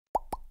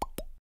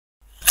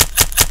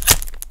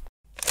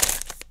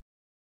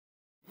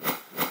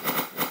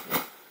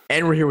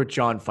And we're here with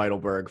John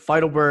Feitelberg.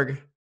 Feitelberg,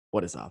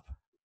 what is up?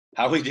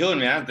 How we doing,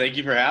 man? Thank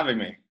you for having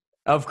me.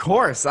 Of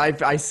course.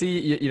 I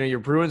see your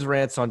Bruins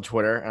rants on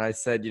Twitter, and I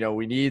said,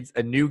 we need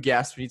a new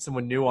guest. We need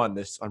someone new on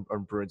this on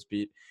Bruins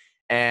Beat.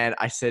 And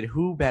I said,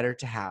 who better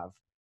to have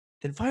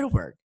than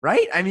Feitelberg,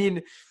 right? I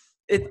mean,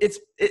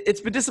 it's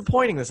been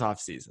disappointing this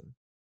offseason.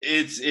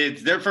 It's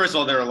there. First of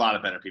all, there are a lot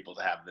of better people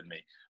to have than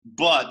me,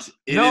 but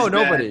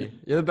nobody.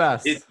 You're the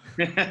best. It's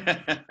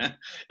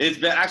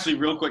been actually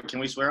real quick. Can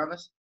we swear on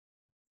this?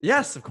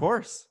 Yes, of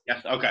course.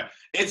 Yes. Okay.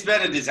 It's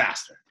been a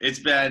disaster. It's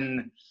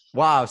been.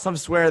 Wow, some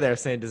swear there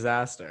saying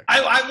disaster.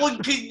 I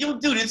would,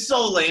 dude. It's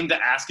so lame to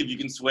ask if you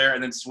can swear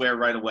and then swear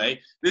right away.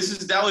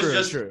 That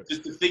was true.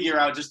 just to figure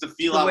out, just to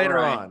feel out later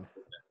on.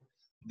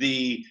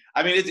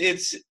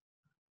 It's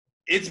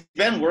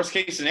been worst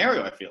case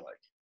scenario. I feel like.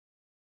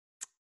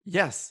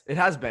 Yes, it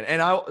has been.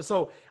 And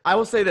I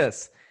will say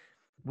this.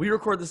 We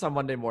record this on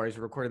Monday mornings.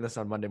 We're recording this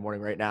on Monday morning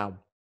right now.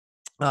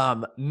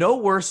 No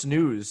worse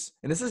news,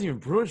 and this isn't even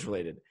Bruins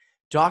related.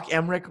 Doc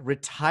Emrick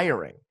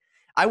retiring.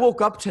 I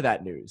woke up to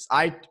that news.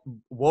 I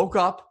woke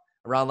up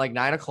around like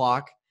 9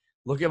 o'clock,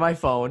 look at my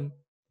phone,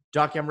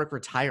 Doc Emrick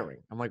retiring.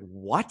 I'm like,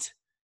 what?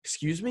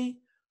 Excuse me?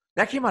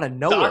 That came out of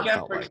nowhere.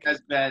 Doc Emrick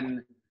has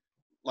been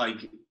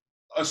like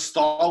a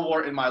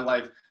stalwart in my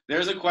life.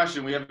 There's a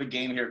question. We have a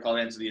game here called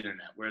Answer the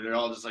Internet where they're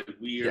all just like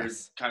weird,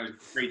 kind of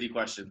crazy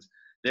questions.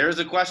 There is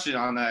a question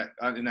in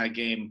that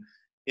game.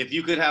 If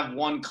you could have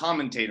one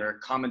commentator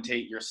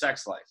commentate your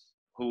sex life,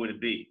 who would it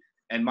be?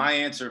 And my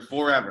answer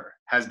forever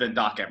has been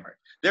Doc Emrick.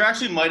 There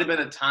actually might have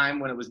been a time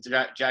when it was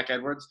Jack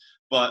Edwards,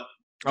 but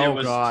it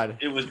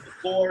was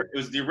before. It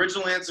was the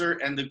original answer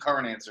and the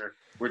current answer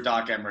were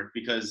Doc Emrick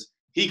because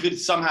he could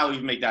somehow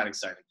even make that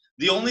exciting.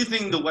 The only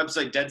thing the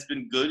website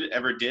Deadspin Good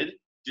ever did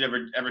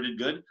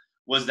good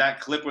was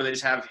that clip where they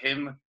just have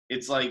him.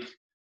 It's like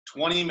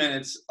 20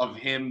 minutes of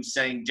him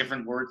saying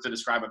different words to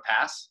describe a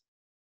pass.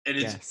 And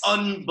it's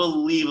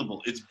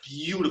unbelievable. It's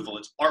beautiful.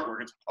 It's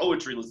artwork. It's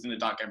poetry listening to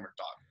Doc Emrick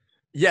talk.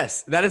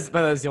 Yes, that is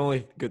the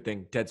only good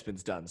thing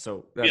Deadspin's done.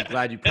 So I'm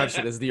glad you prepped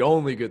it as the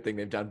only good thing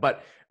they've done.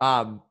 But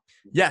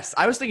yes,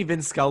 I was thinking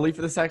Vin Scully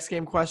for the sex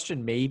game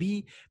question,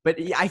 maybe. But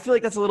I feel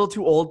like that's a little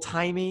too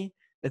old-timey.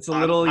 It's a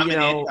little, I'm an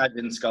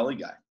anti-Vin Scully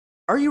guy.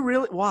 Are you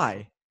really?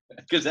 Why?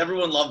 Because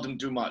everyone loved him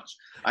too much.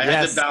 I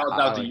had to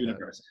balance out the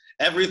universe.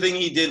 Everything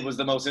he did was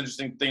the most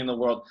interesting thing in the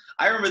world.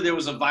 I remember there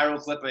was a viral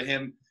clip of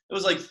him. It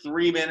was like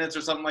 3 minutes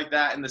or something like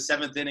that in the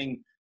seventh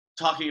inning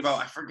talking about,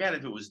 I forget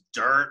if it was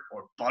dirt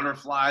or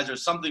butterflies or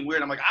something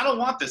weird. I'm like, I don't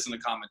want this in a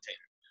commentator.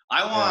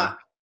 I want,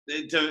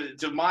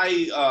 to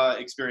my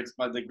experience,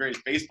 the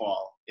greatest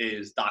baseball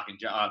is Don and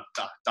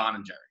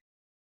Jerry.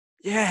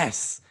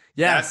 Yes.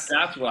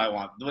 That's what I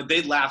want. But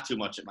they'd laugh too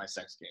much at my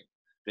sex game.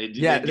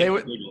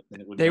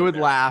 They would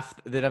laugh.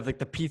 They'd have like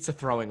the pizza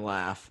throwing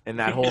laugh and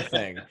that whole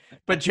thing.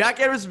 But Jack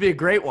Edwards would be a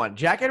great one.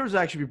 Jack Edwards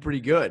would actually be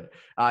pretty good.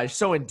 He's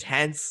so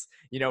intense.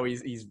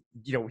 He's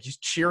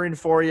cheering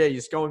for you.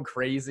 He's going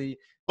crazy.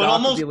 But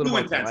almost too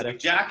intense. Like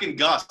Jack and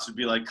Gus would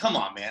be like, "Come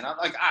on, man!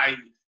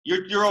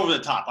 You're over the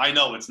top. I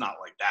know it's not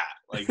like that.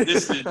 Like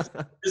this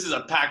is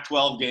a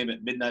Pac-12 game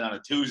at midnight on a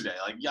Tuesday.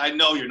 Like I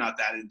know you're not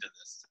that into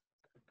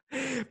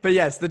this." But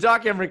yes, the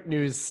Doc Emrick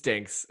news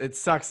stinks. It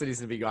sucks that he's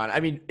going to be gone. I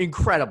mean,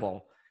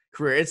 incredible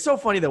career. It's so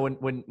funny though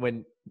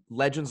when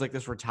legends like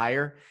this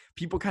retire,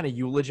 people kind of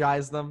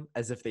eulogize them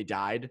as if they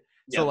died.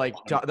 So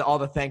all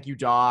the thank you,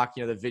 Doc,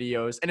 the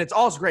videos, and it's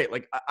all great.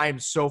 Like I am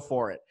so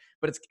for it.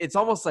 But it's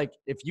almost like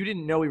if you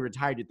didn't know he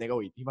retired, you'd think, oh,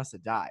 he must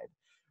have died.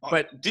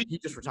 But he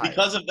just retired.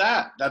 Because of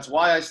that. That's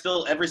why I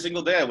still, every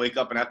single day I wake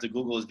up and have to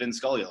Google, is Vin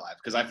Scully alive?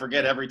 Because I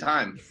forget every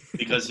time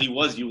because he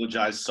was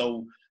eulogized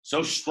so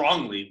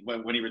strongly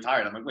when he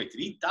retired. I'm like, wait, did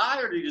he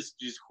die or did he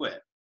just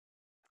quit?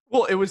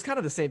 Well, it was kind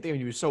of the same thing when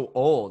he was so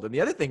old. And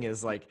the other thing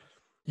is like,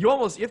 you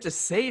have to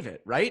save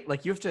it, right?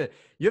 Like you have to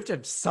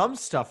have some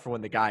stuff for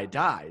when the guy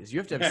dies. You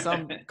have to have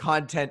some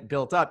content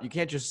built up. You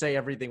can't just say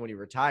everything when he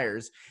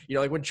retires.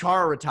 Like when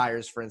Chara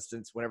retires, for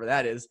instance, whenever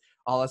that is,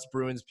 all us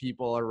Bruins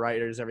people or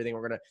writers, everything,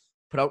 we're going to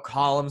put out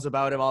columns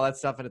about him, all that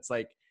stuff. And it's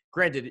like,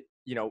 granted,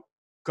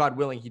 God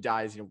willing, he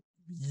dies,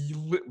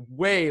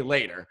 way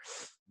later.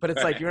 But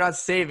it's like, you're not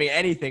saving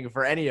anything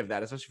for any of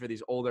that, especially for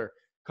these older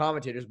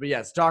commentators. But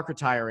yes, Doc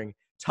retiring.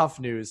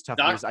 Tough news. Doc,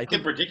 I think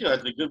in particular,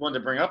 that's a good one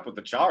to bring up with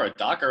the Chara.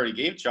 Doc already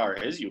gave Chara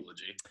his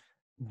eulogy.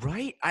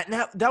 Right.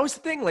 Now, that was the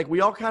thing. Like, we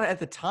all kind of at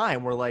the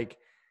time were like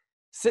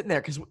sitting there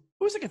because it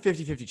was like a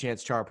 50-50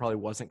 chance Chara probably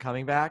wasn't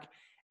coming back.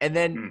 And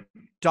then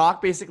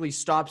Doc basically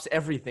stops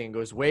everything and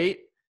goes,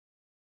 wait,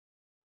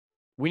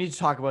 we need to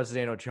talk about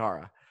Zdeno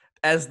Chara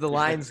as the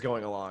line's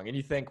going along. And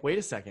you think, wait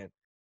a second,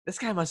 this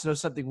guy must know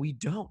something we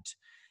don't.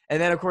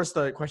 And then, of course,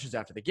 the questions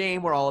after the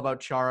game were all about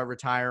Chara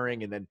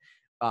retiring. And then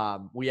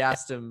we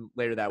asked him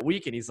later that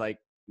week, and he's like,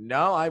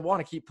 no, I want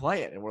to keep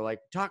playing. And we're like,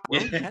 Doc,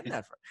 where are we getting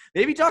that from?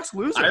 Maybe Doc's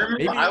losing. I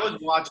remember I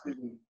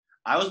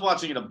was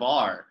watching at a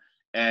bar,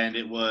 and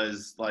it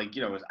was like,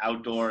 it was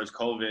outdoors,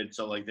 COVID,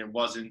 so like there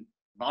wasn't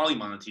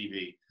volume on the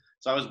TV.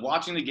 So I was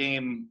watching the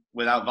game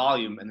without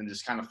volume and then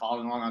just kind of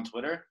following along on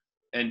Twitter.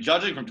 And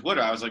judging from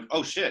Twitter, I was like,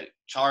 oh shit,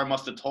 Chara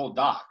must have told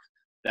Doc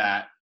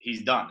that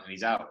he's done and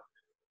he's out.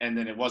 And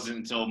then it wasn't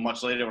until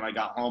much later when I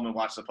got home and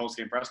watched the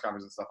post-game press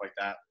conference and stuff like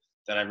that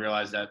that I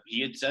realized that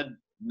he had said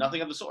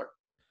nothing of the sort.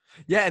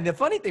 Yeah, and the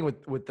funny thing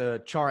with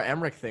the Chara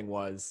Emrick thing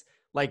was,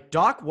 like,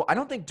 Doc, I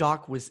don't think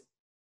Doc was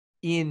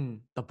in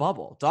the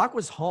bubble. Doc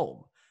was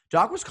home.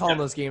 Doc was calling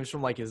those games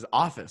from like his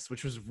office,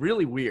 which was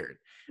really weird.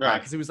 Right.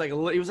 Because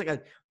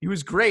he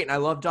was great, and I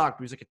love Doc,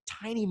 but he was like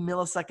a tiny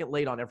millisecond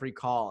late on every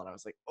call, and I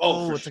was like,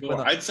 for it's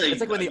sure. It's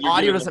like when the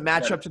audio doesn't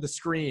match up to the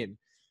screen.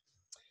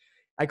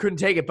 I couldn't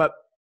take it, but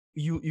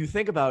you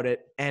think about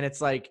it, and it's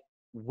like,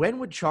 when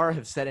would Chara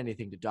have said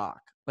anything to Doc?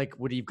 Like,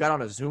 would he have got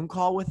on a Zoom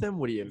call with him?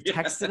 Would he have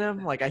texted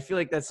him? Like, I feel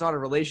like that's not a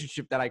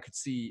relationship that I could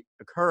see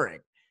occurring.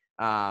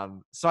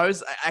 So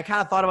I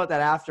kind of thought about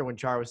that after when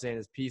Chara was saying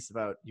his piece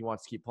about he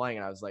wants to keep playing,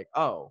 and I was like,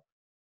 oh,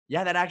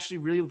 yeah, that actually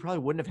really probably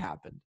wouldn't have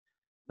happened.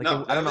 Like,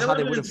 no, I don't know how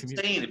they would have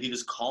communicated. Insane if he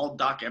just called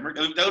Doc Emrick.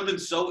 That would have been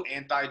so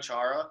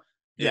anti-Chara.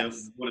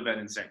 Yes. It would have been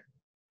insane.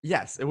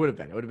 Yes, it would have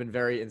been. It would have been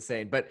very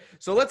insane. But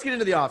so let's get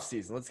into the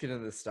offseason. Let's get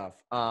into this stuff.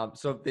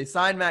 So they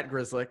signed Matt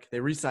Grzelcyk. They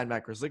re-signed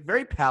Matt Grzelcyk.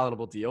 Very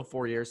palatable deal.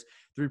 4 years,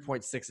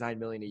 $3.69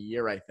 million a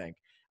year, I think.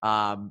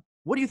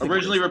 What do you think?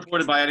 Originally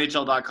reported by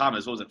NHL.com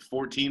as, what was it,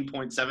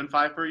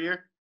 14.75 per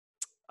year?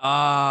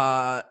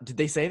 Did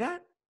they say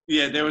that?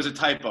 Yeah, there was a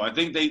typo. I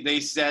think they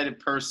said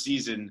per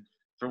season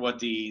for what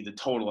the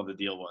total of the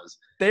deal was.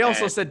 They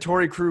also said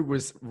Torrey Krug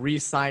was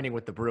re-signing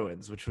with the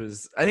Bruins, which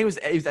was I think it was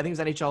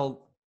NHL,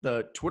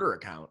 the Twitter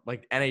account,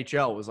 like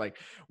NHL was like,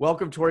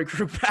 welcome Torrey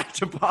Krug back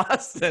to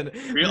Boston.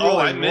 Really? Oh,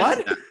 I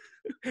missed that.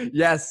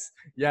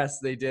 Yes,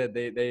 they did.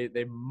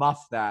 They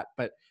muffed that,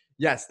 but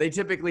yes, they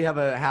typically have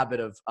a habit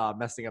of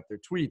messing up their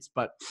tweets.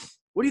 But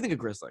what do you think of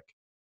Grzelcyk?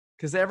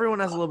 Because everyone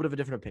has a little bit of a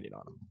different opinion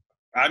on him.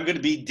 I'm going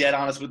to be dead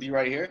honest with you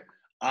right here.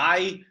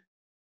 I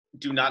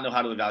do not know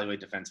how to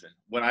evaluate defensemen.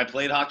 When I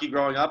played hockey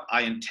growing up,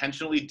 I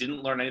intentionally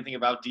didn't learn anything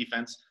about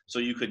defense, so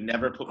you could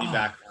never put me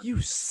back.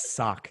 You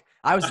suck.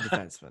 I was a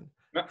defenseman.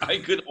 I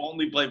could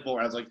only play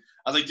forward. I was like,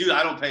 dude,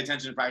 I don't pay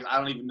attention to practice. I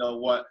don't even know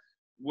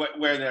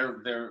where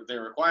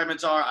their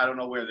requirements are. I don't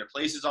know where their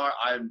places are.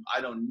 I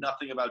know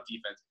nothing about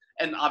defense.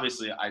 And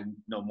obviously, I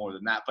know more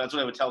than that. But that's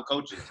what I would tell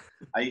coaches.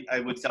 I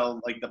would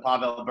tell, like, the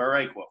Pavel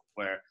Bure quote,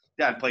 where,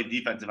 yeah, I'd play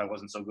defense if I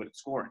wasn't so good at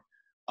scoring.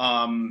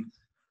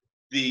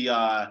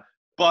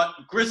 But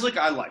Grzelcyk,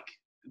 I like.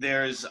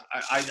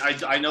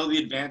 I know the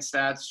advanced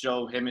stats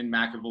show him and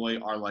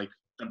McAvoy are like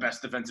the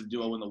best defensive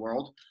duo in the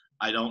world.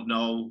 I don't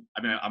know.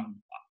 I mean,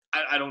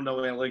 I don't know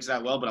analytics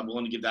that well, but I'm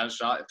willing to give that a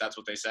shot if that's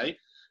what they say.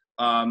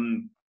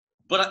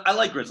 But I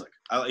like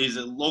Grzelcyk. He's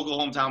a local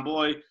hometown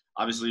boy.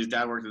 Obviously, his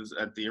dad worked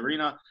at the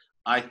arena.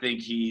 I think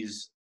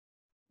he's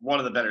one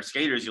of the better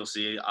skaters you'll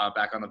see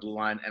back on the blue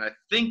line. And I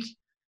think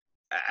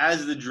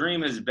as the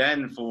dream has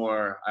been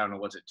for, I don't know,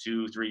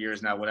 2-3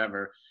 years now,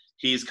 whatever,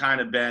 he's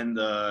kind of been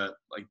the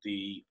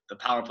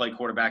power play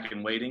quarterback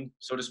in waiting,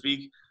 so to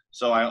speak.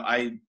 So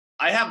I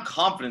have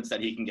confidence that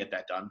he can get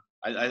that done.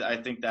 I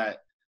think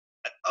that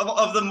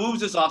of the moves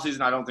this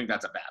offseason, I don't think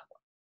that's a bad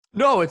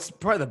one. No, it's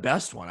probably the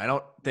best one. I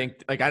don't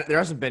think there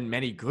hasn't been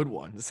many good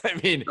ones. I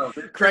mean,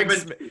 Craig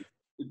Smith.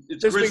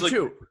 There's been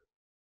two.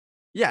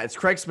 Yeah, it's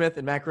Craig Smith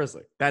and Matt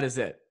Grzelcyk. That is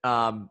it.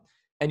 And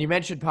you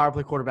mentioned power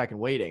play quarterback in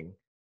waiting.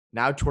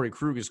 Now Torrey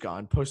Krug is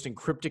gone, posting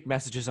cryptic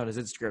messages on his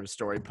Instagram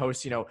story.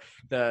 Posts,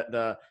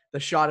 the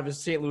shot of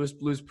his St. Louis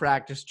Blues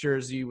practice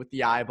jersey with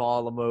the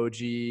eyeball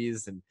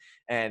emojis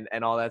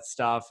and all that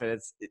stuff. And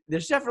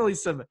there's definitely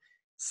some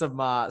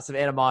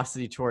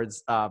animosity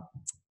towards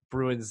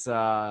Bruins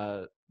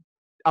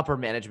upper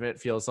management.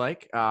 It feels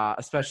like,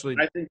 especially.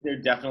 I think there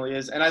definitely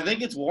is, and I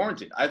think it's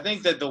warranted. I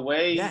think that the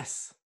way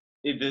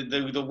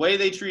the way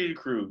they treated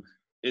Krug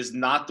is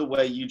not the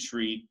way you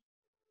treat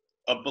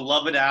a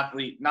beloved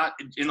athlete, not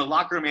in the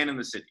locker room and in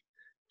the city.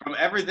 From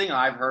everything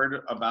I've heard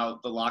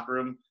about the locker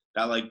room,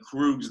 that like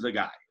Krug's the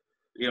guy.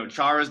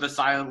 Chara's the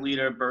silent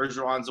leader.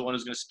 Bergeron's the one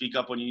who's going to speak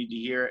up when you need to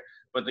hear it.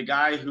 But the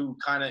guy who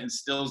kind of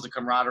instills the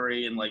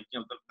camaraderie and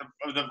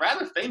the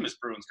rather famous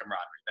Bruins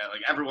camaraderie that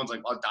like everyone's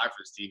like, I'll die for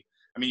this team.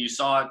 I mean, you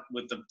saw it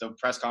with the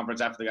press conference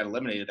after they got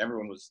eliminated.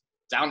 Everyone was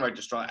downright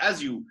distraught,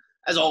 as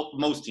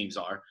most teams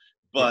are.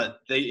 But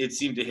it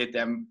seemed to hit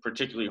them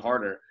particularly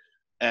harder.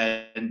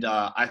 And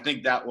I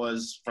think that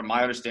was, from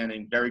my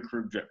understanding, very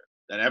Krug-driven.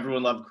 That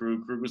everyone loved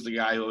Krug. Krug was the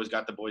guy who always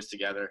got the boys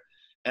together.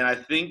 And I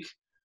think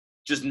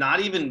just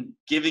not even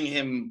giving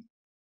him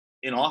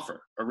a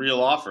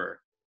real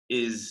offer,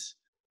 is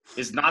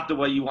not the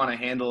way you want to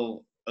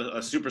handle a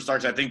superstar.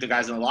 Because I think the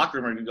guys in the locker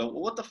room are going to go,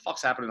 well, what the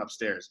fuck's happening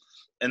upstairs?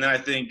 And then I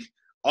think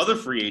other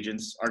free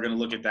agents are going to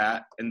look at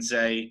that and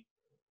say,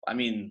 I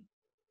mean,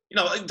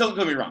 don't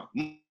get me wrong.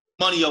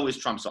 Money always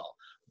trumps all.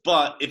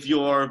 But if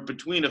you're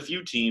between a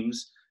few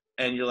teams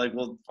and you're like,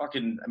 well,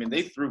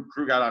 they threw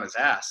Krug out on his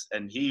ass,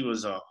 and he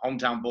was a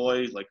hometown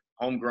boy, like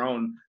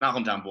homegrown, not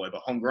hometown boy,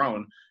 but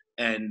homegrown,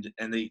 and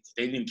they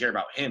didn't even care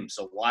about him.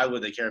 So why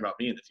would they care about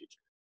me in the future?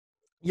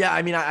 Yeah,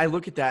 I mean, I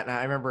look at that and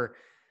I remember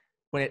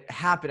when it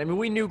happened, I mean,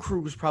 we knew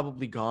Krug was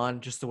probably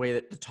gone, just the way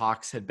that the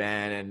talks had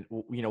been, and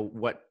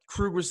what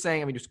Krug was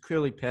saying. I mean, he was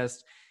clearly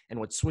pissed, and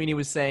what Sweeney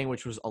was saying,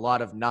 which was a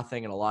lot of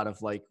nothing and a lot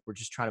of like, we're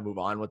just trying to move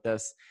on with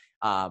this.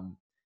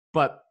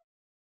 But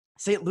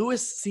St.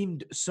 Louis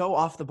seemed so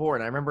off the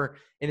board. And I remember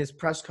in his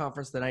press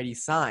conference the night he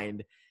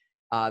signed,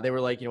 they were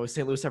like, was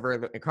St. Louis ever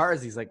in the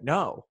cards? He's like,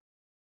 no,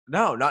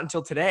 not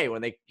until today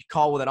when they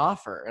call with an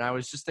offer. And I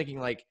was just thinking,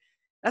 like,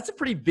 that's a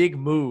pretty big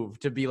move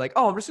to be like,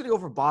 oh, I'm just going to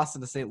go from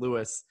Boston to St.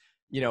 Louis,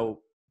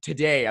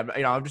 today.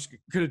 I'm just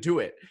going to do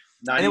it.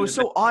 And it was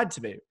so odd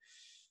to me.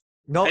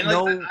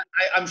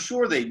 I'm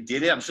sure they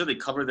did it. I'm sure they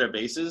covered their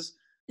bases.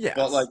 Yeah.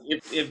 But like,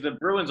 if the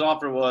Bruins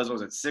offer was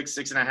it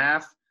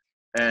 6.5,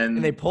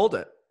 and they pulled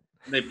it.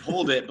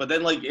 But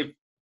then like if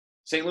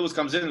St. Louis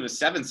comes in with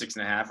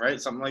 6.5, right,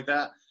 something like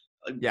that.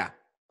 Yeah.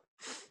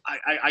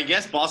 I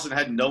guess Boston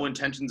had no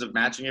intentions of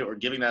matching it or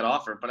giving that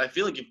offer, but I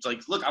feel like it's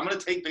like, look, I'm going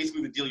to take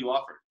basically the deal you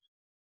offered.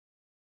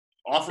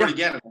 Offer it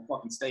again, and I'll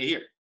fucking stay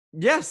here.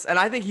 Yes, and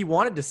I think he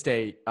wanted to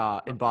stay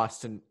in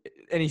Boston,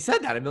 and he said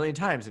that a million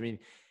times. I mean,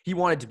 he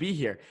wanted to be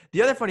here.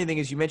 The other funny thing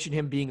is you mentioned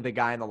him being the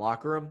guy in the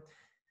locker room.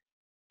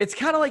 It's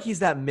kind of like he's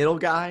that middle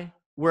guy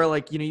where,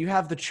 like, you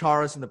have the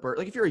Charas and the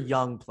Like, if you're a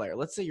young player,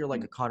 let's say you're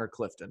like a Connor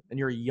Clifton, and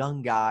you're a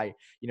young guy,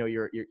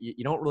 you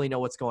don't really know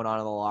what's going on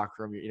in the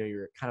locker room.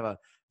 You're kind of a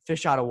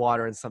fish out of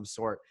water in some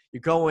sort. You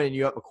go in and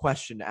you have a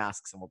question to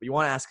ask someone, but you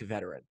want to ask a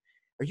veteran.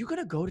 Are you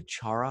going to go to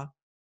Chara,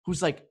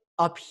 who's like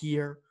up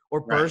here,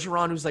 or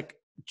Bergeron, who's like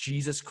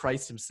Jesus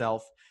Christ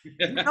himself?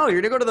 No,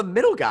 you're going to go to the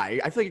middle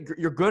guy. I feel like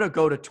you're going to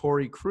go to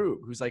Torrey Krug,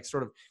 who's like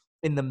sort of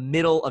in the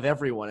middle of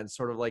everyone and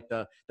sort of like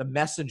the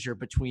messenger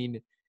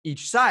between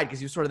each side, because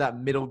he's sort of that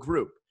middle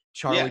group.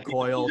 Charlie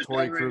Coyle,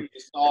 Torrey Krug.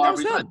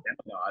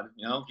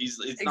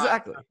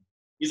 Exactly.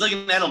 He's like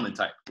an Edelman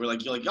type. You're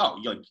like,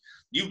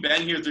 you've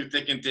been here through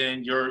thick and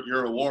thin.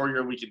 You're a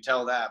warrior. We can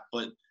tell that,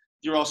 but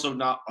you're also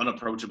not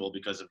unapproachable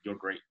because of your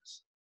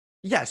greatness.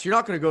 Yes, you're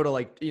not going to go to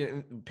like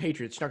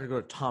Patriots. You're not going to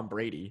go to Tom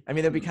Brady. I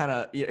mean, that'd be kind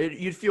of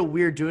you'd feel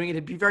weird doing it.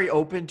 He'd be very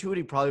open to it.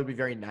 He probably would be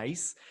very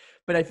nice,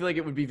 but I feel like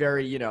it would be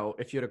very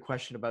if you had a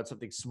question about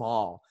something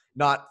small,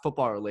 not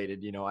football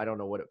related. I don't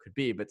know what it could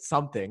be, but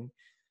something.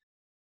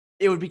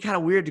 It would be kind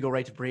of weird to go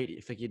right to Brady.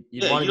 If like you'd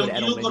want to go to Edelman,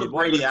 you don't go to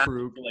Brady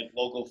after for like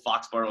local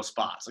Foxborough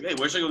spots. Like, hey,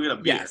 where should I go get a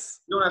beer? Yes.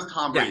 You don't ask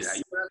Tom Brady that.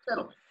 You ask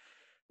Edelman.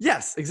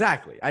 Yes,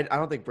 exactly. I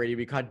don't think Brady would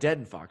be caught dead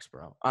in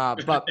Foxborough.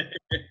 But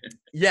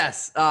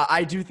yes,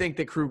 I do think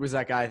that Krug was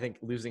that guy. I think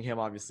losing him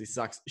obviously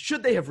sucks.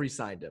 Should they have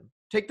re-signed him?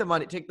 Take the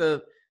money.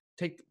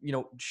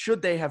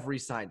 Should they have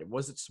re-signed him?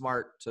 Was it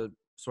smart to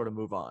sort of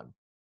move on?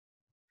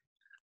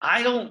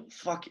 I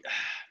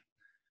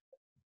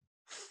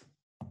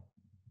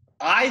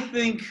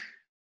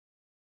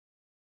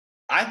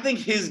think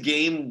his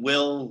game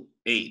will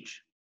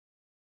age.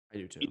 I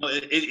do too.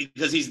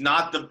 Because he's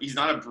not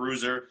a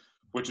bruiser,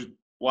 which is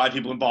why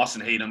people in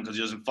Boston hate him, because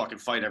he doesn't fucking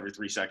fight every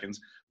 3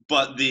 seconds.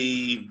 But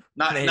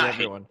not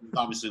everyone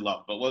obviously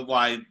love, but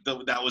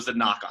that was the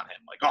knock on him.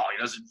 Like, oh,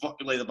 he doesn't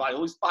fucking lay the body.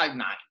 Oh, he's 5'9".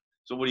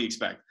 So what do you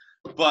expect?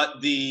 But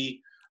I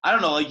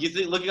don't know. Like,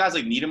 look at guys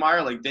like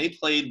Niedermeyer. Like,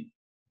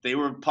 they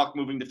were puck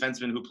moving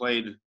defensemen who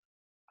played.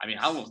 I mean,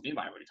 how old was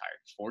Niedermeyer retired?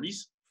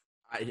 40s.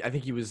 I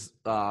think he was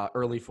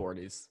early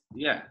 40s.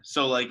 Yeah.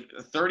 So like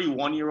a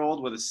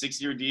 31-year-old with a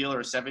 6-year deal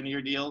or a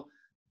 7-year deal,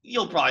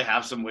 you'll probably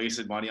have some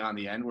wasted money on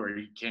the end where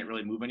you can't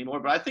really move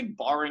anymore. But I think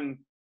barring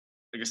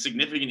like a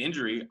significant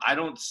injury, I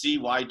don't see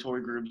why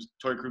Torrey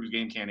Krug's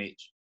game can't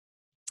age.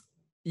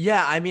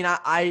 Yeah, I mean,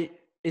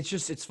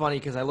 it's funny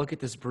because I look at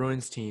this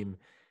Bruins team,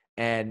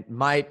 and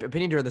my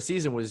opinion during the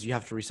season was you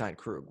have to re-sign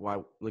Krug. Why?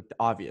 Like, the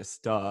obvious,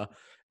 duh.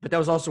 But that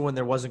was also when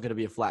there wasn't going to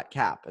be a flat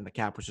cap, and the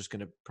cap was just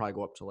going to probably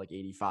go up to like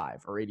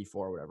 85 or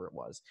 84, whatever it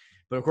was.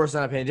 But of course,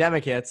 then a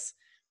pandemic hits,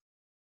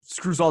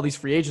 screws all these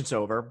free agents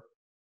over,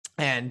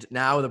 and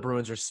now the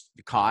Bruins are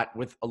caught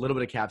with a little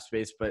bit of cap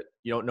space, but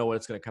you don't know what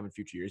it's going to come in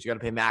future years. You got to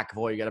pay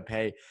McAvoy, you got to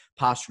pay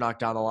Pastrnak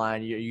down the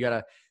line, you got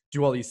to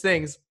do all these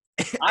things.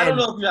 I don't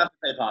know if you have to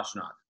pay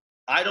Pastrnak.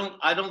 I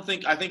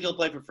think he'll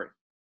play for free.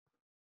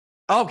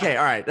 Okay,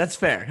 all right, that's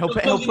fair. He'll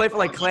play for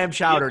like clam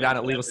chowder down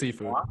at Legal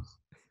Seafood.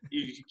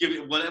 You give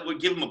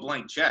him a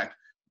blank check.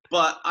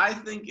 But I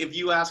think if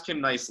you ask him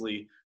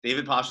nicely,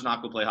 David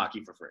Pastrnak will play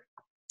hockey for free.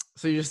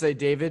 So you just say,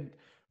 David,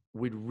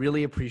 we'd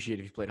really appreciate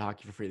if you played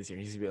hockey for free this year.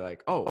 He's going to be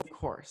like, oh, of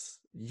course.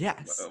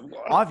 Yes.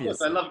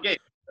 Obviously. I love games.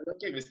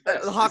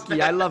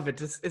 Hockey, I love it.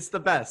 It's the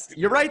best.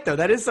 You're right, though.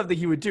 That is something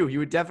he would do. He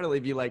would definitely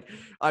be like,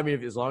 I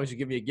mean, as long as you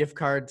give me a gift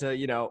card to,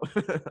 not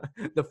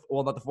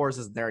the Forest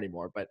isn't there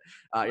anymore, but,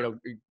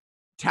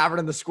 Tavern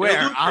in the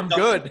Square, I'm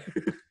good.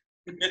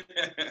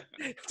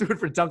 Do it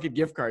for Dunkin'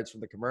 gift cards from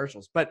the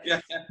commercials. But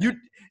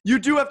you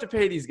do have to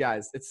pay these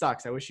guys. It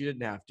sucks. I wish you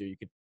didn't have to. You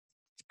could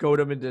goad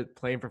them into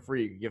playing for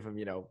free. You could give them,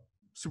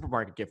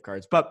 supermarket gift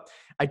cards. But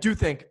I do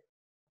think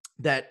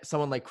that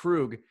someone like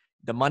Krug,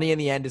 the money in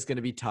the end is going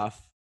to be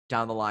tough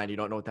down the line. You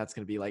don't know what that's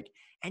going to be like.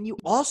 And you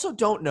also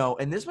don't know,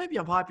 and this might be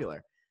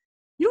unpopular,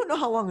 you don't know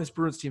how long this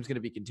Bruins team is going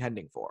to be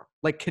contending for.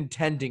 Like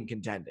contending.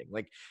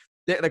 Like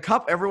The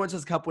cup, everyone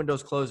says cup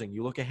window's closing.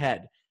 You look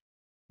ahead.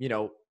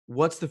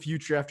 What's the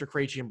future after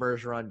Krejci and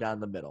Bergeron down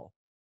the middle?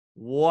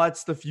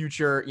 What's the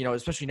future,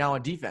 especially now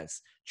on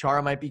defense?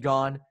 Chara might be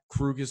gone.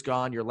 Krug is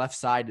gone. Your left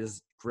side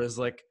is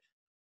Grzelcyk,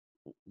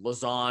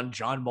 Lauzon,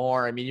 John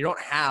Moore. I mean, you don't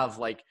have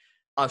like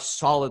a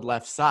solid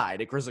left side.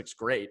 Grzelcyk's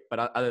great, but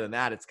other than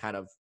that, it's kind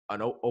of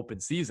an open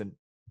season.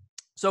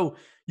 So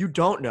you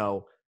don't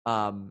know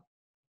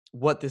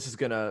what this is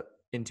going to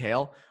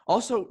entail.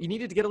 Also, you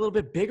needed to get a little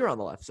bit bigger on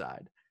the left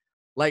side.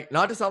 Like,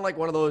 not to sound like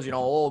one of those,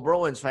 old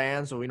Bruins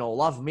fans who,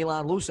 love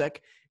Milan Lucic.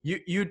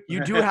 You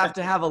do have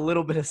to have a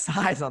little bit of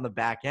size on the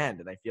back end,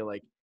 and I feel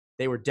like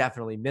they were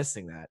definitely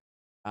missing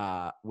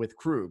that with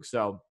Krug.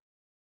 So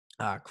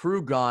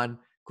Krug gone,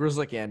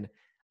 Grzelcyk in.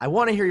 I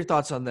want to hear your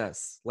thoughts on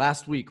this.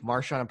 Last week,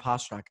 Marchand and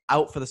Pastrnak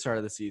out for the start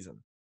of the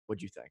season.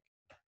 What'd you think?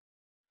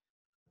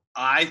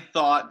 I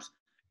thought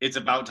it's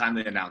about time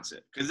they announce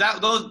it, because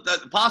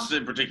Pastrnak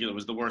in particular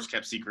was the worst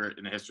kept secret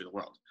in the history of the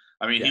world.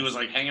 I mean, He was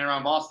like hanging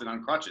around Boston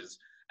on crutches,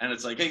 and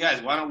it's like, hey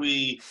guys, why don't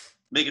we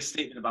make a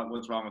statement about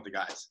what's wrong with the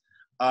guys?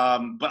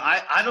 But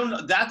I don't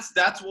know.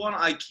 That's one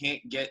I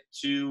can't get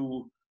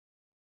too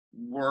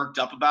worked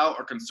up about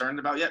or concerned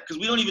about yet, because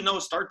we don't even know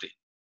a start date.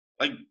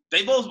 Like,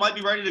 they both might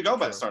be ready to go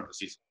by the start of the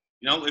season.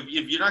 If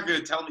you're not going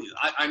to tell me,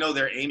 I know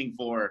they're aiming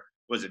for,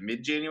 was it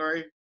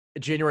mid-January?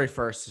 January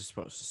 1st is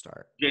supposed to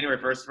start. January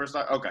 1st, first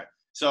start? Okay.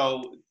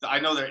 So I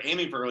know they're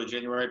aiming for early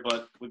January,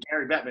 but with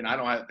Gary Bettman, I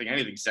don't think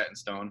anything's set in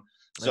stone.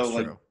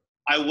 So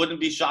I wouldn't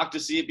be shocked to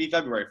see it be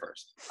February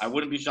 1st. I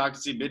wouldn't be shocked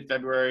to see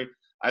mid-February.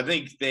 I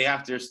think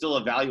they're still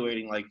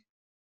evaluating like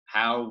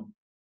how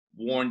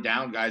worn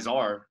down guys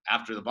are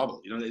after the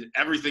bubble.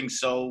 Everything's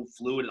so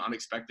fluid and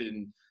unexpected,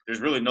 and there's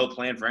really no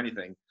plan for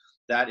anything.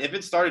 That if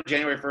it started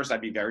January 1st,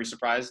 I'd be very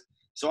surprised.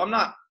 So I'm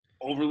not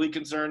overly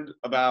concerned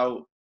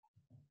about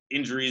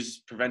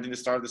injuries preventing the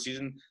start of the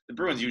season. The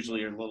Bruins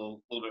usually are a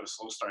little bit of a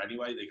slow start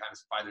anyway. They kind of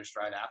find their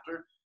stride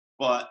after.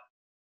 But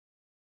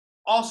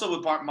also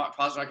with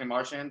Pastrnak and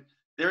Marchand,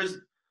 there's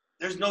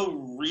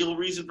no real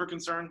reason for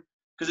concern,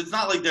 because it's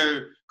not like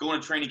they're going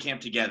to training camp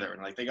together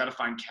and like they got to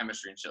find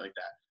chemistry and shit like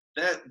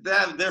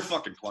that. They're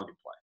fucking plug and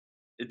play.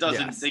 It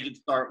doesn't. Yes. They can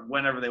start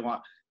whenever they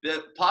want.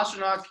 The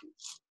Pastrnak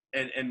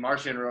and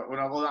Marchand,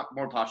 well, not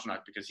more Pastrnak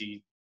because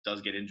he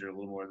does get injured a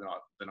little more than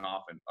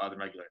often than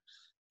regular,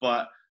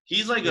 but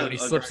he's like he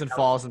slips and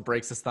falls and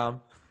breaks his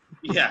thumb.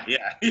 Yeah.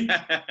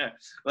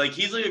 Like,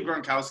 he's like a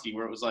Gronkowski,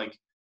 where it was like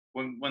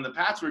when the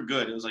Pats were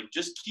good, it was like,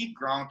 just keep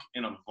Gronk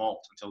in a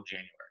vault until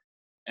January,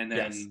 and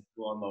then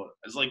we'll unload him.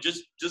 It's like,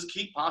 just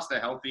keep Pasta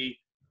healthy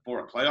for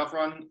a playoff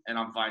run, and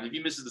I'm fine. If he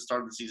misses the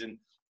start of the season,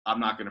 I'm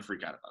not going to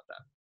freak out about that.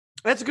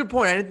 That's a good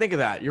point. I didn't think of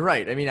that. You're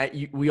right. I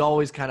mean, we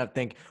always kind of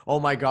think,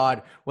 oh my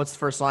God, what's the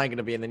first line going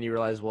to be? And then you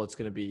realize, well, it's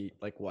going to be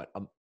like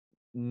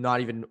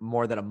not even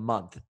more than a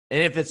month.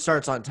 And if it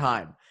starts on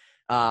time.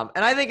 And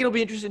I think it'll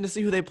be interesting to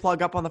see who they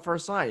plug up on the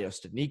first line.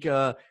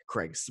 Stanika,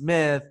 Craig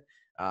Smith,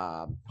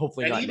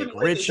 hopefully not Nick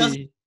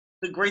Ritchie.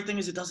 The great thing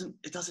is it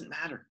doesn't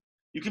matter.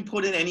 You can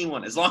put in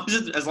anyone as long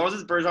as it's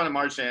Bergeron and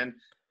Marchand.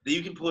 That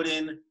you can put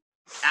in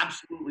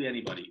absolutely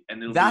anybody,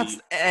 and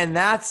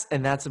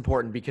that's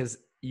important, because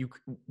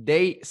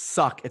they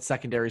suck at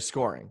secondary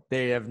scoring.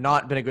 They have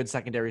not been a good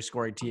secondary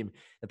scoring team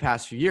the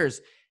past few years.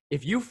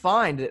 If you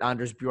find that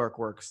Anders Bjork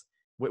works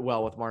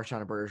well with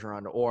Marchand and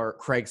Bergeron or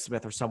Craig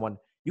Smith or someone,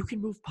 you can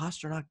move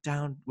Pastrnak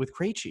down with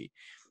Krejci,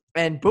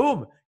 and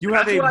boom, you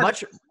have a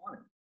much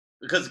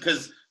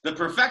because the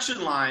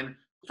perfection line,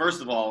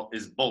 first of all,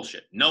 is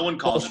bullshit. No one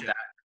calls it that.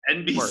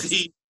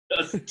 NBC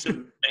does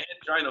to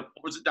trying to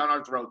force it down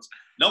our throats.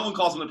 No one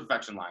calls them the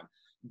perfection line.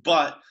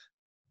 But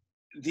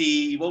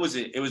what was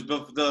it? It was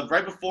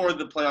right before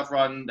the playoff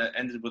run that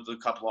ended with the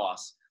cup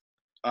loss,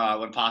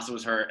 when Pasta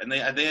was hurt, and they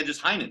had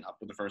just Heinen up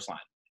with the first line,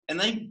 and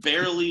they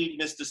barely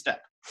missed a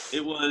step.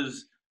 It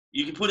was,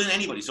 you can put in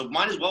anybody, so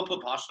might as well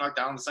put Pastrnak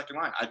down on the second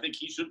line. I think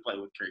he should play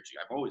with Krejci.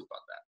 I've always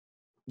thought that.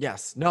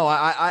 Yes. No,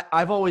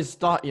 I've always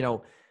thought,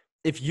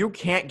 if you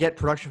can't get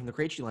production from the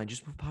Krejci line,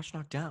 just move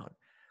Pastrnak down.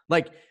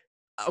 Like,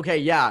 okay,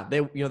 yeah,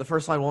 the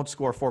first line won't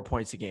score 4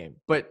 points a game,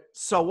 but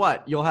so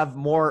what? You'll have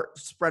more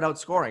spread out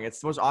scoring. It's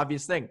the most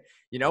obvious thing.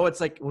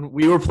 It's like when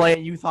we were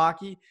playing youth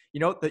hockey,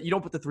 that you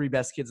don't put the three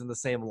best kids in the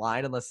same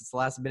line unless it's the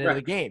last minute of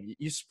the game.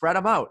 You spread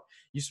them out.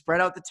 You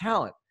spread out the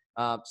talent.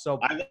 So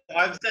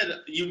I've said,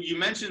 you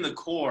mentioned the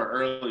core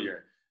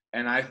earlier,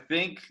 and I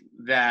think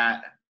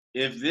that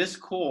if this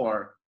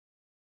core,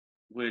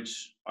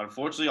 which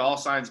unfortunately all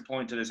signs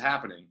point to this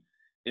happening,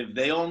 if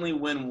they only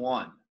win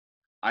one,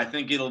 I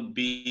think it'll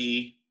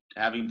be,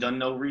 having done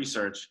no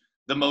research,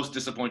 the most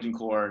disappointing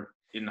core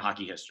in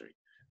hockey history.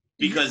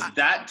 Because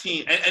that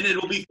team, and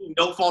it'll be through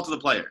no fault of the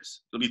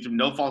players. It'll be through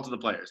no fault of the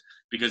players.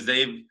 Because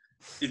if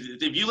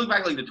you look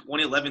back like the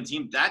 2011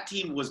 team, that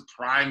team was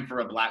primed for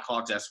a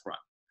Blackhawks-esque run.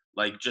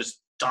 Like, just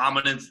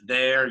dominance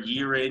there,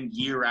 year in,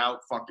 year out,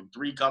 fucking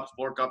 3 cups,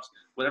 4 cups,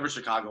 whatever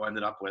Chicago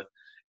ended up with.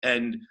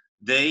 And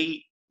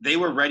they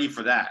were ready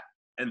for that.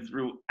 And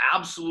through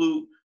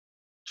absolute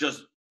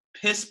just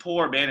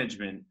piss-poor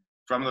management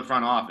from the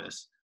front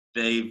office,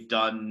 They've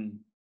been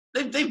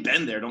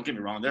there. Don't get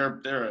me wrong.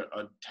 They're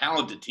a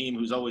talented team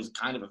who's always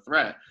kind of a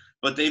threat,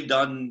 but they've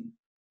done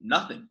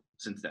nothing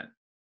since then.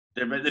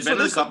 They've been to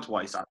the Cup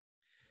twice.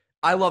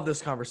 I love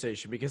this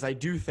conversation because I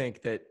do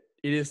think that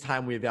it is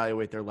time we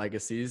evaluate their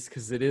legacies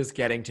because it is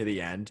getting to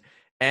the end.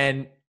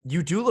 And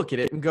you do look at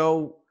it and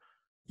go,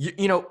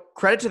 you know,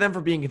 credit to them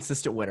for being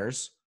consistent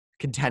winners,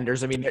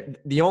 contenders. I mean,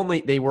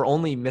 they were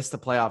only missed the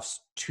playoffs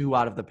 2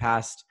 out of the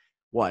past,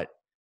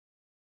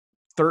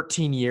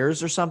 13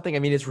 years or something. I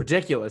mean, it's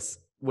ridiculous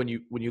when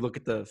you look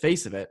at the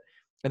face of it.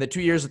 And the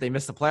 2 years that they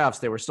missed the playoffs,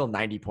 they were still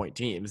 90-point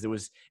teams.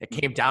 It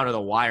came down to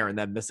the wire, and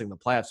then missing the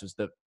playoffs. It was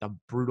the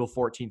brutal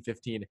 14,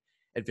 15,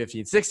 and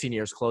 15, 16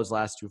 years closed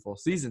last 2 full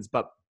seasons.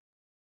 But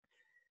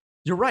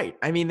you're right.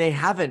 I mean, they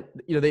haven't,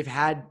 you know, they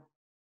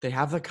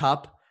have the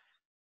cup,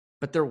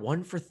 but they're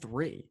 1 for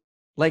 3.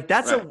 Like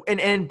that's right. And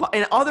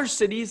in other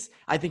cities,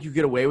 I think you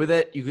get away with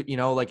it. You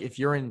know, like if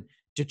you're in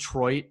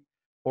Detroit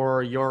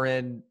or you're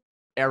in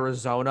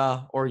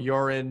Arizona or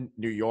you're in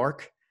New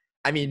York,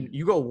 I mean,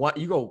 you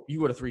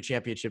go to 3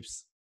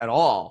 championships at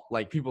all.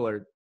 Like people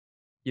are,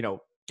 you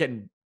know,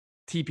 getting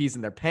TPs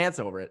in their pants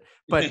over it.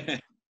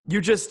 But you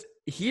just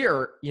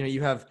here, you know,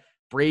 you have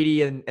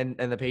Brady and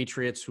the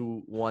Patriots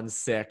who won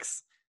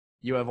 6.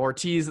 You have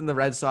Ortiz and the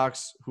Red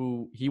Sox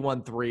who he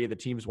won 3. The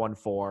team's won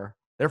 4.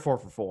 They're 4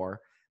 for 4.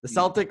 The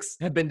Celtics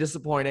have been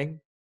disappointing.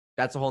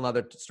 That's a whole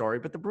nother story.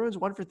 But the Bruins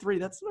 1 for 3.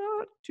 That's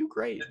not too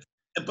great.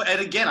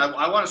 And again,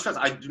 I want to stress,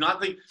 I do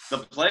not think the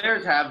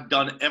players have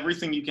done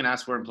everything you can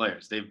ask for in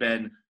players. They've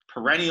been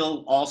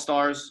perennial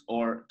all-stars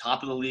or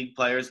top-of-the-league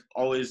players,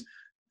 always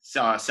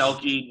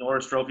Selke,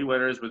 Norris Trophy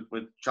winners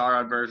with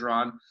Chara and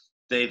Bergeron.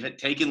 They've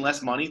taken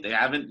less money. They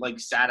haven't,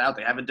 sat out.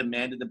 They haven't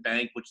demanded the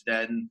bank, which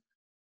then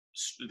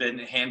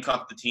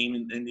handcuffed the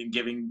team in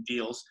giving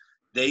deals.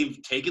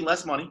 They've taken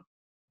less money.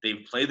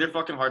 They've played their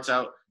fucking hearts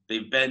out.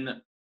 They've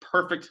been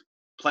perfect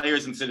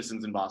players and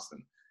citizens in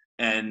Boston.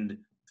 And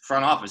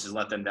front office has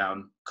let them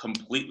down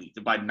completely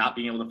by not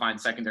being able to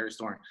find secondary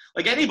scoring.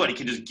 Like anybody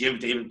can just give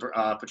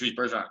Patrice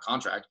Bergeron a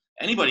contract.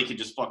 Anybody can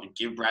just fucking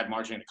give Brad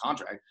Marchand a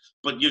contract.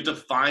 But you have to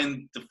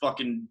find the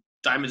fucking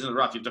diamonds in the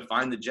rough. You have to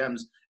find the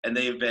gems. And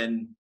they have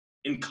been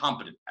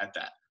incompetent at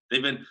that.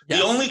 They've been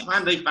the only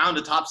time they found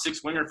a top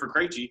 6 winger for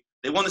Krejci,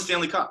 they won the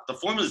Stanley Cup. The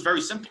formula is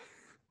very simple.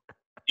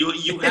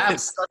 You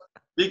have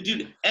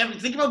dude.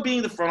 Think about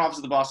being the front office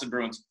of the Boston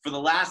Bruins for the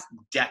last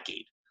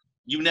decade.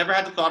 You never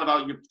had to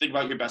think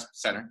about your best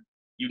center.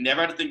 You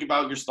never had to think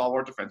about your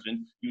stalwart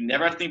defenseman. You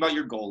never had to think about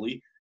your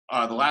goalie.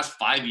 The last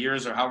 5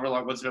 years or however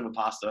long what's been with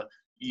Pasta,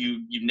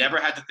 you never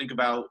had to think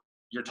about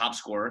your top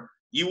scorer.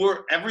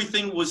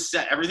 Everything was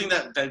set. Everything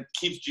that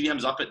keeps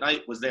GMs up at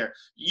night was there.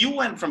 You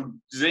went from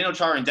Zdeno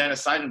Chara and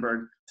Dennis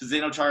Seidenberg to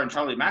Zdeno Chara and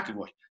Charlie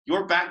McAvoy.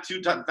 You're back to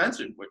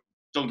defenseman.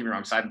 Don't get me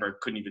wrong, Seidenberg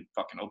couldn't even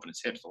fucking open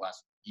his hips the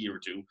last year or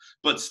 2.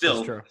 But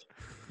still,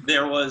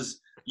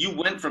 you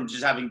went from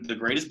just having the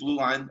greatest blue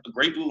line, a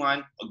great blue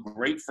line, a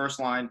great first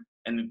line,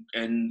 and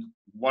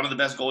one of the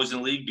best goalies in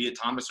the league, be it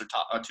Thomas or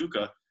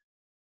Tuukka.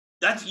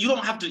 You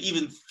don't have to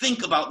even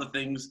think about the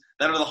things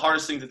that are the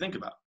hardest thing to think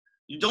about.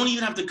 You don't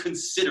even have to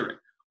consider it.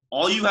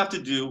 All you have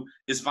to do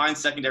is find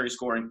secondary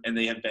scoring, and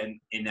they have been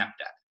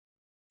inept at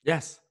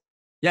it.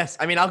 Yes.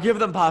 I mean, I'll give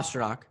them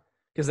Pastrnak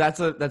because that's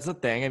a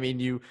thing. I mean,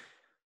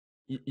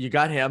 you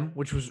got him,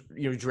 which was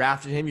you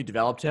drafted him, you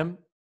developed him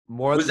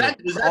more. Was that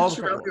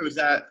Chiarelli or was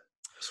that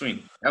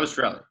Sweeney? That was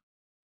Chiarelli.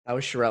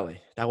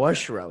 That was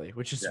Chiarelli,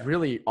 which is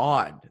really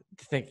odd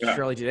to think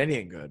Chiarelli did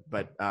anything good.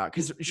 But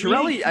because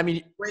Chiarelli, I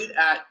mean, great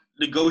at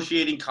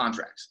negotiating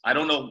contracts. I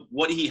don't know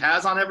what he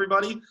has on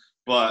everybody,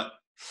 but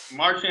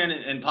Marchand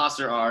and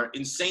Pasta are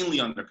insanely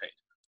underpaid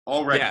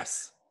already.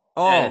 Yes.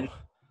 And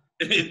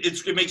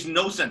it makes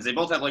no sense. They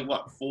both have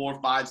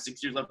 4, 5,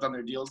 6 years left on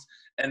their deals,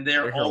 and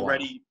they're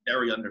already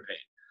very underpaid.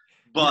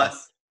 But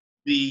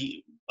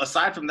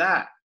aside from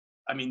that,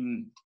 I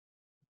mean,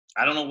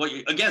 I don't know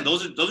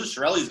those are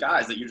Chiarelli's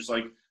guys that you're just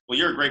like, well,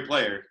 you're a great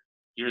player.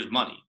 Here's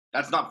money.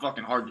 That's not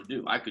fucking hard to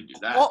do. I could do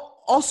that.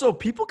 Also,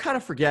 people kind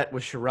of forget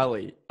with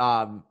Chiarelli,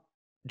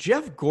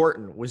 Jeff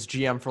Gorton was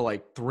GM for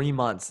 3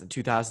 months in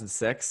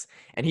 2006,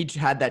 and he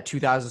had that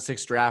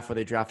 2006 draft where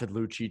they drafted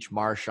Lucic,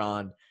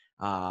 Marchand.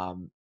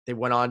 They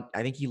went on.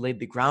 I think he laid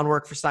the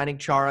groundwork for signing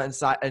Chara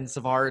and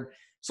Savard.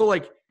 So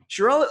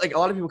Chiarelli, a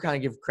lot of people kind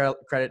of give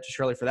credit to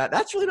Chiarelli for that.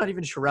 That's really not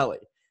even Chiarelli.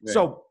 Right.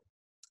 So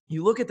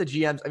you look at the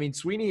GMs. I mean,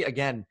 Sweeney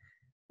again.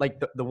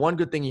 The one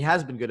good thing he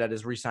has been good at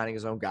is re-signing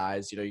his own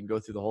guys. You know, you can go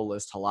through the whole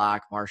list: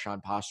 Halak,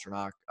 Marchand,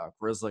 Pastrnak,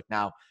 Grzelcyk.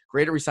 Now,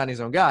 great at re-signing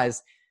his own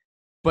guys.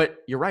 But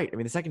you're right. I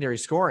mean, the secondary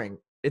scoring,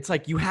 it's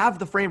you have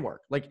the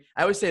framework. I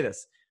always say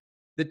this,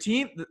 the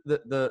team,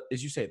 the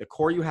as you say, the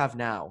core you have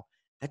now,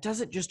 that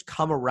doesn't just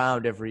come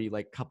around every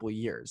couple of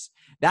years.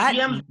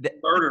 GM's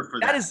murder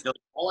for that.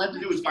 All I have to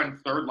do is find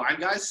third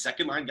line guys,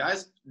 second line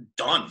guys,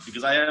 done.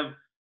 Because I have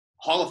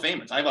Hall of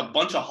Famers. I have a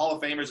bunch of Hall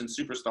of Famers and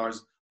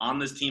superstars on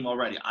this team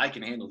already. I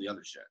can handle the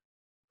other shit.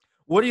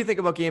 What do you think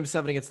about Game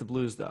 7 against the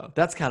Blues, though?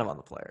 That's kind of on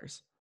the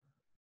players.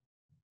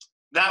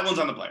 That one's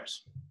on the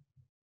players.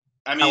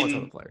 I That was on the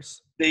mean,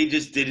 players. they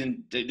just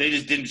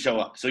didn't show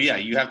up. So yeah,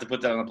 you have to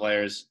put that on the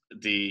players.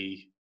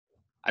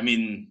 I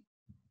mean,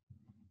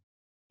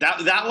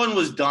 that one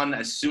was done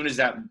as soon as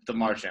the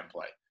Marchand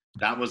play.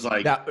 That was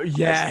like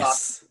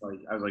yes.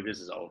 I was like, this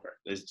is over.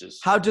 It's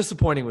just How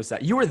disappointing was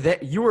that? You were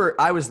there.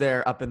 I was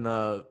there up in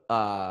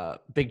the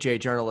Big J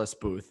journalist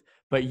booth,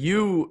 but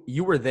you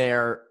were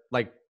there.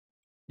 Like,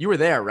 you were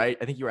there, right?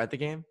 I think you were at the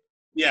game.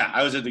 Yeah,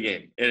 I was at the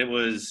game,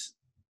 and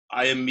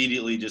I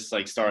immediately just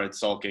like started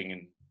sulking,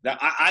 and that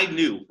I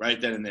knew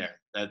right then and there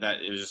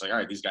that it was just like, all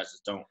right, these guys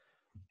just don't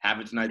have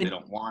it tonight. They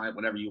don't want it,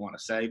 whatever you want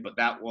to say. But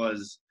that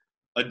was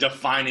a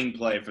defining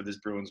play for this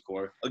Bruins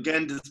core.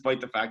 Again, despite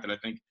the fact that I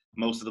think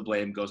most of the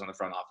blame goes on the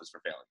front office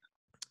for failing.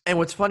 And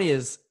what's funny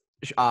is,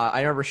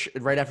 I remember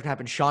right after it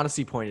happened,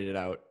 Shaughnessy pointed it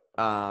out.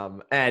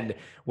 And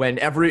when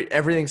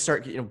everything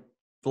started,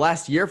 the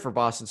last year for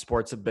Boston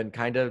sports have been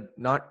kind of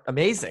not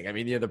amazing. I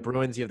mean, you have the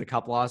Bruins, you have the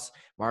cup loss.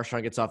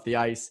 Marchand gets off the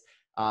ice.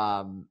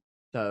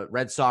 The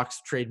Red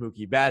Sox trade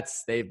Mookie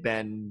Betts. They've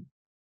been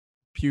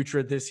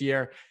putrid this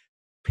year.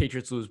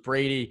 Patriots lose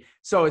Brady.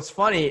 So it's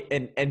funny.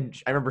 And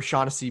I remember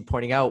Shaughnessy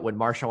pointing out when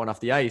Marchand went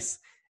off the ice,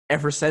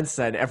 ever since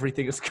then,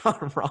 everything has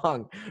gone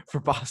wrong for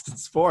Boston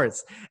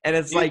sports. And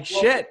it's like,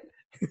 shit.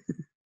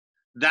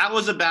 That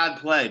was a bad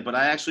play, but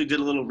I actually did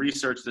a little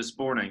research this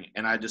morning,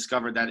 and I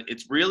discovered that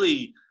it's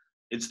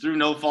through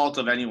no fault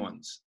of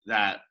anyone's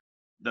that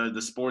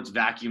the sports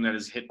vacuum that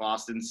has hit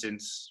Boston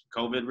since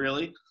COVID,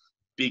 really,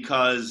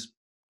 because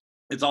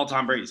it's all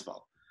Tom Brady's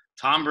fault.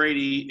 Tom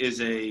Brady is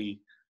a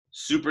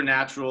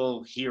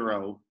supernatural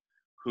hero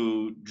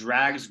who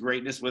drags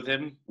greatness with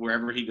him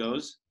wherever he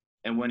goes,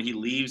 and when he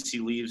leaves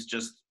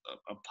just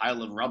a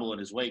pile of rubble in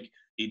his wake.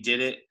 He did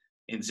it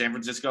in San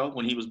Francisco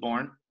when he was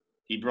born.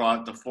 He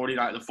brought the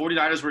 49ers. The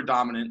 49ers were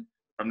dominant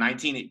from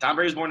Tom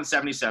Brady was born in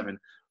 77.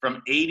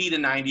 From 80 to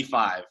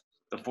 95,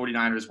 the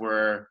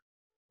 49ers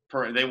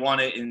they won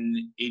it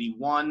in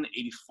 81,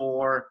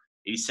 84,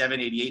 87,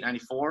 88,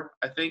 94,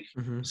 I think,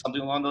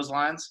 something along those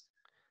lines.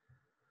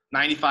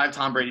 95,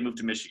 Tom Brady moved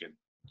to Michigan.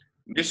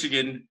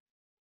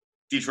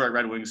 Detroit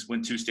Red Wings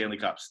win 2 Stanley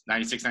Cups,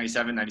 96,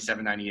 97,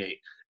 97, 98.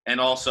 And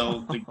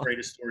also the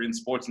greatest story in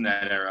sports in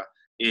that era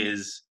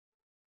is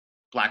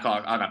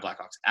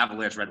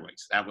Avalanche Red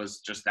Wings.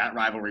 That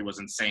rivalry was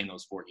insane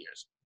those 4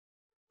 years.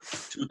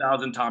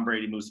 2000, Tom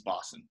Brady moves to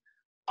Boston.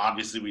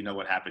 Obviously, we know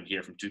what happened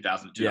here from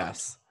 2000 to 2000.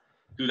 Yes.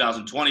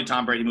 2020,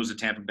 Tom Brady moves to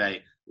Tampa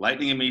Bay.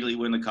 Lightning immediately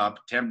win the Cup.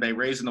 Tampa Bay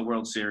raising the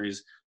World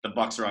Series. The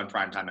Bucks are on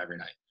primetime every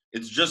night.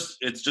 It's just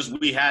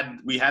we had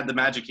the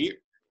magic here.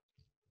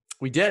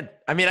 We did.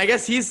 I mean, I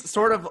guess he's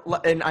sort of,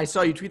 and I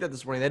saw you tweet that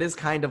this morning. That is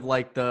kind of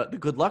like the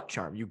good luck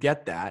charm. You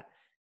get that,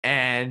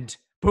 and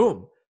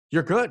boom,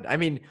 you're good. I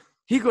mean,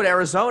 he could go to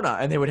Arizona,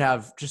 and they would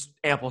have just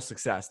ample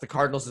success. The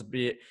Cardinals would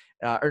be,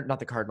 or not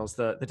the Cardinals,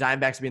 the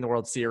Diamondbacks would be in the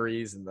World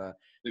Series, and the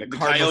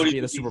Cardinals would be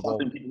in the Super Bowl.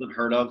 People have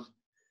heard of.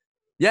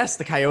 Yes,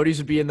 the Coyotes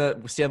would be in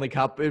the Stanley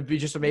Cup. It would be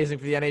just amazing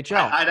for the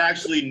NHL. I'd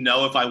actually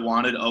know if I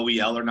wanted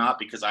OEL or not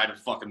because I'd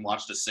have fucking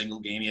watched a single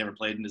game he ever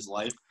played in his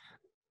life.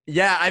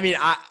 Yeah, I mean,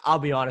 I'll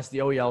be honest. The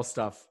OEL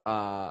stuff,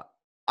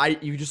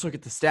 you just look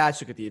at the stats,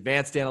 look at the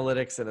advanced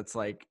analytics, and it's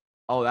like,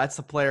 oh, that's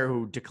a player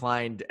who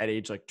declined at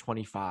age like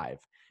 25.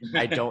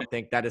 I don't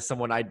think that is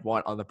someone I'd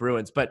want on the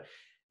Bruins. But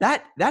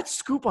that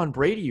scoop on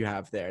Brady you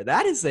have there,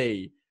 that is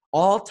a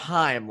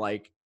all-time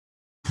like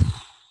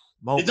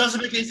moment. It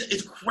doesn't make any sense.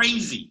 It's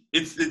crazy.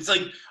 It's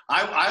like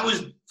I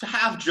was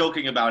half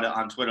joking about it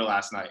on Twitter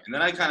last night, and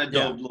then I kind of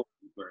dove a little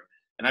deeper,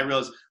 and I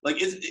realized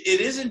like it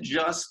isn't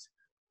just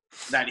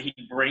that he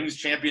brings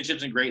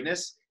championships and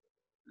greatness.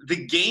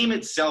 The game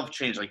itself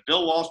changed. Like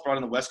Bill Walsh brought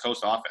in the West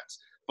Coast offense.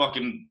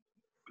 Fucking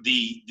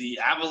the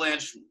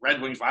Avalanche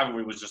Red Wings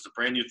rivalry was just a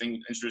brand new thing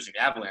introducing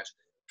the Avalanche.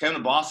 Coming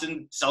to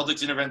Boston,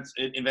 Celtics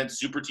invent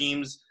super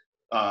teams.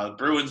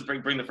 Bruins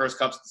bring the first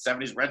cups in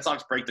the 70s. Red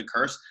Sox break the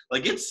curse.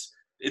 Like it's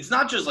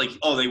not just like,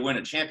 oh, they win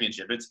a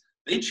championship.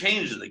 They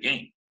changed the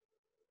game.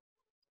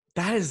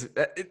 That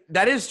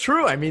is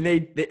true. I mean,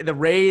 the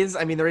Rays.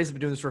 I mean, the Rays have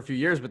been doing this for a few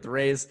years, but the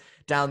Rays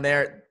down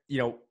there,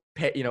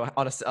 pay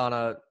on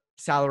a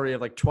salary of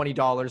like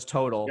 $20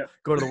 total,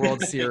 go to the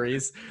World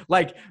Series.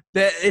 Like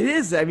it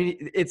is. I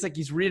mean, it's like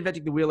he's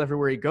reinventing the wheel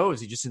everywhere he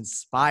goes. He just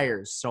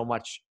inspires so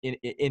much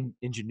in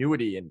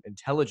ingenuity and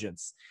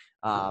intelligence.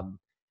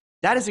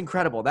 That is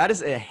incredible. That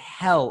is a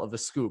hell of a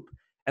scoop.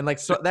 And like,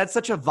 so that's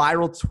such a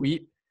viral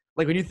tweet.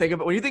 Like when you think of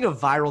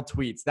viral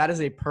tweets, that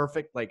is a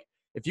perfect, like,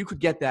 if you could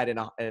get that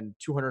in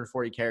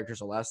 240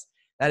 characters or less,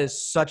 that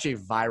is such a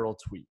viral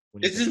tweet.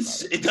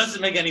 It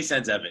doesn't make any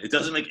sense, Evan. It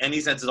doesn't make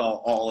any sense at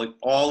all.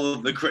 All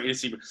of the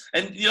greatest.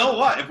 And you know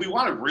what? If we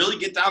want to really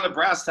get down to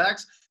brass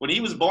tacks, when he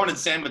was born in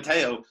San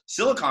Mateo,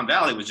 Silicon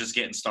Valley was just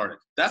getting started.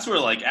 That's where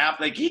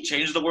he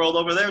changed the world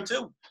over there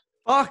too.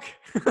 Fuck.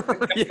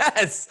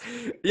 Yes.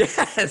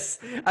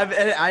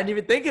 I didn't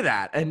even think of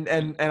that.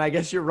 And I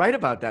guess you're right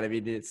about that. I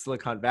mean, it's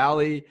Silicon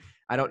Valley.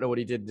 I don't know what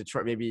he did in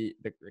Detroit. Maybe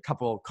a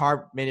couple of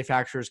car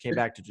manufacturers came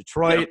back to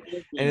Detroit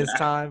in his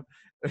time.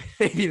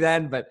 Maybe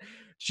then, but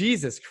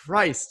Jesus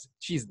Christ.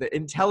 Jeez, the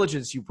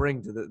intelligence you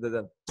bring to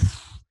the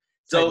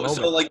So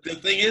like the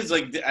thing is,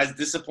 like, as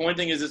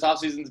disappointing as this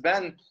offseason's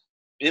been,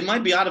 it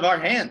might be out of our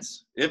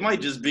hands. It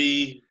might just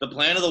be the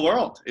plan of the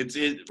world. It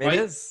is.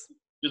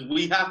 Just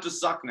we have to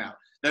suck now.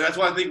 And that's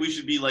why I think we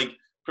should be like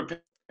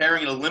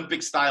preparing an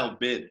Olympic-style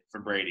bid for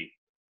Brady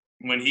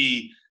when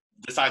he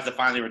decides to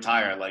finally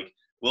retire. Like,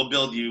 we'll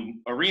build you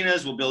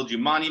arenas, we'll build you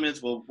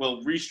monuments,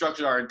 we'll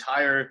restructure our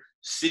entire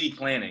city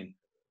planning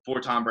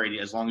for Tom Brady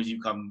as long as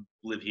you come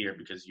live here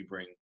because you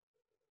bring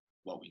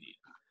what we need.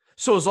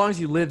 So as long as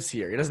he lives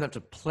here, he doesn't have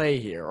to play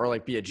here or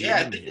like be a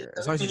GM here.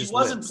 As long as he just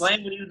wasn't lives.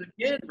 Playing when he was a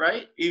kid,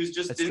 right? He was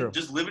just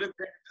living in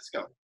San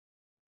Francisco.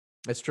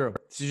 That's true.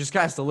 So you just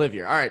has to live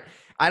here. All right.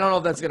 I don't know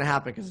if that's going to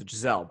happen because of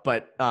Giselle,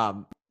 but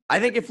I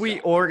think if we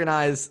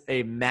organize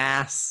a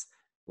mass,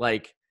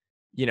 like,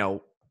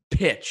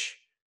 pitch,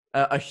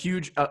 a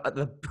huge,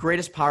 the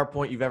greatest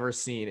PowerPoint you've ever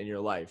seen in your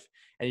life,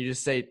 and you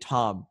just say,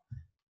 Tom,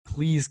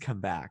 please come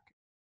back.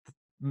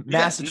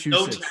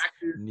 Massachusetts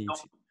needs no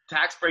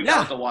tax breakdown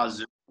at the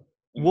wazoo.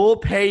 We'll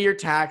pay your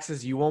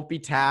taxes. You won't be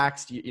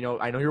taxed.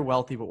 I know you're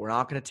wealthy, but we're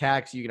not going to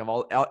tax you. You can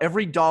have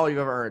every dollar you've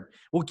ever earned.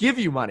 We'll give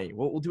you money.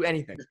 We'll do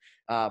anything.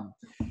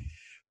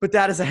 But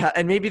that is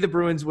and maybe the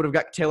Bruins would have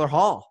got Taylor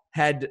Hall.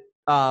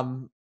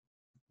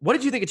 What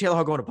did you think of Taylor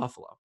Hall going to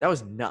Buffalo? That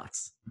was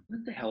nuts.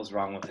 What the hell's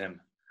wrong with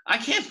him? I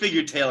can't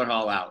figure Taylor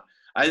Hall out.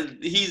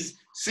 He's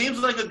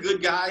seems like a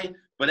good guy,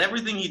 but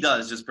everything he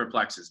does just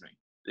perplexes me.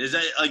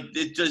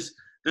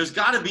 There's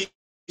got to be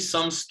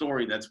some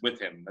story that's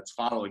with him, that's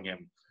following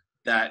him,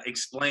 that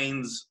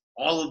explains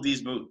all of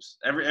these moves.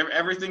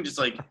 Everything, just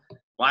like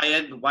why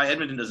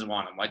Edmonton doesn't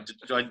want him, why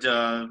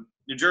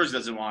New Jersey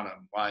doesn't want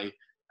him, why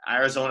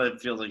Arizona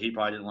feels like he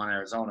probably didn't want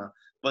Arizona,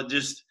 but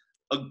just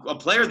a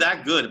player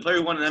that good, a player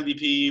who won an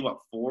MVP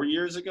 4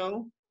 years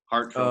ago,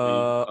 Hart Trophy.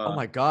 Oh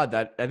my God,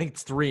 I think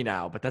it's 3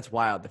 now, but that's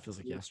wild. That feels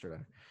like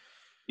yesterday.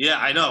 Yeah,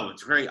 I know,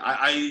 it's great.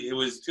 It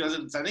was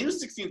 2000. I think it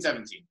was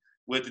 16-17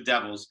 with the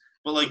Devils,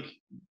 but like,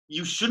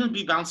 you shouldn't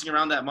be bouncing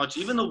around that much.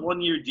 Even the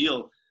 1-year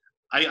deal.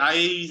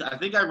 I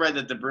think I read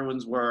that the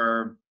Bruins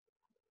were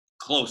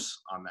close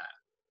on that,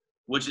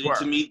 which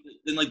to me,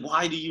 then like,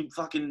 why do you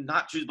fucking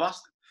not choose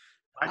Boston?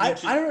 I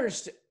don't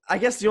understand. I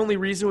guess the only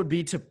reason would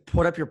be to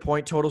put up your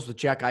point totals with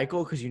Jack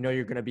Eichel because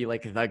you're going to be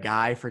like the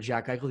guy for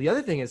Jack Eichel. The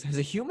other thing is, has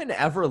a human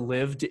ever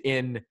lived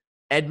in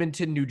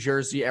Edmonton, New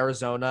Jersey,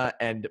 Arizona,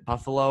 and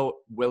Buffalo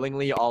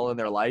willingly all in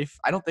their life?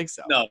 I don't think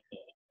so. No,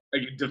 I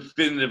can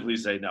definitively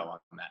say no on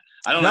that.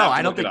 I don't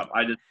look it up.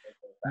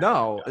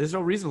 No, there's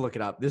no reason to look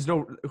it up.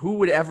 Who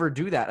would ever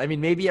do that? I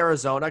mean, maybe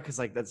Arizona because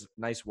like that's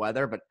nice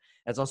weather, but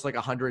it's also like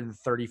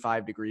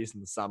 135 degrees in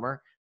the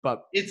summer.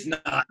 But it's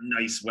not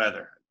nice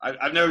weather.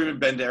 I've never even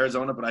been to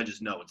Arizona, but I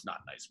just know it's not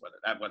nice weather.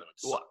 That weather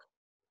would suck.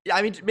 Yeah,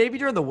 I mean, maybe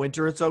during the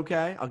winter it's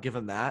okay. I'll give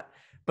him that.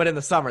 But in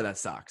the summer, that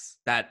sucks.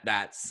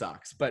 That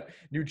sucks. But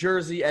New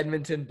Jersey,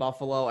 Edmonton,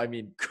 Buffalo, I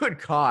mean, good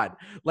God.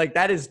 Like,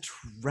 that is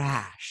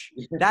trash.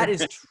 That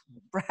is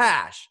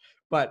trash.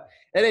 But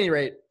at any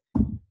rate,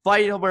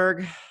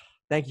 Feitelberg,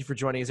 thank you for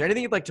joining. Is there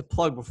anything you'd like to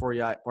plug before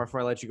I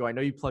let you go? I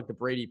know you plugged the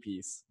Brady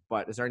piece,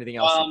 but is there anything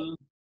else?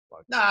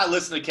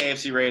 Listen to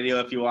KFC Radio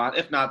if you want.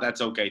 If not, that's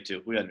okay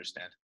too. We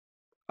understand.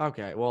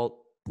 Okay,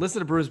 well, listen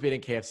to Bruins Beat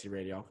and KFC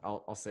Radio.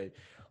 I'll say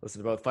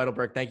listen to both.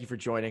 Feitelberg, thank you for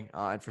joining.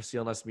 And for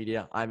CLNS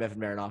Media, I'm Evan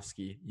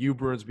Marinofsky. You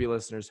Bruins Beat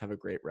listeners, have a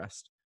great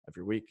rest of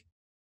your week.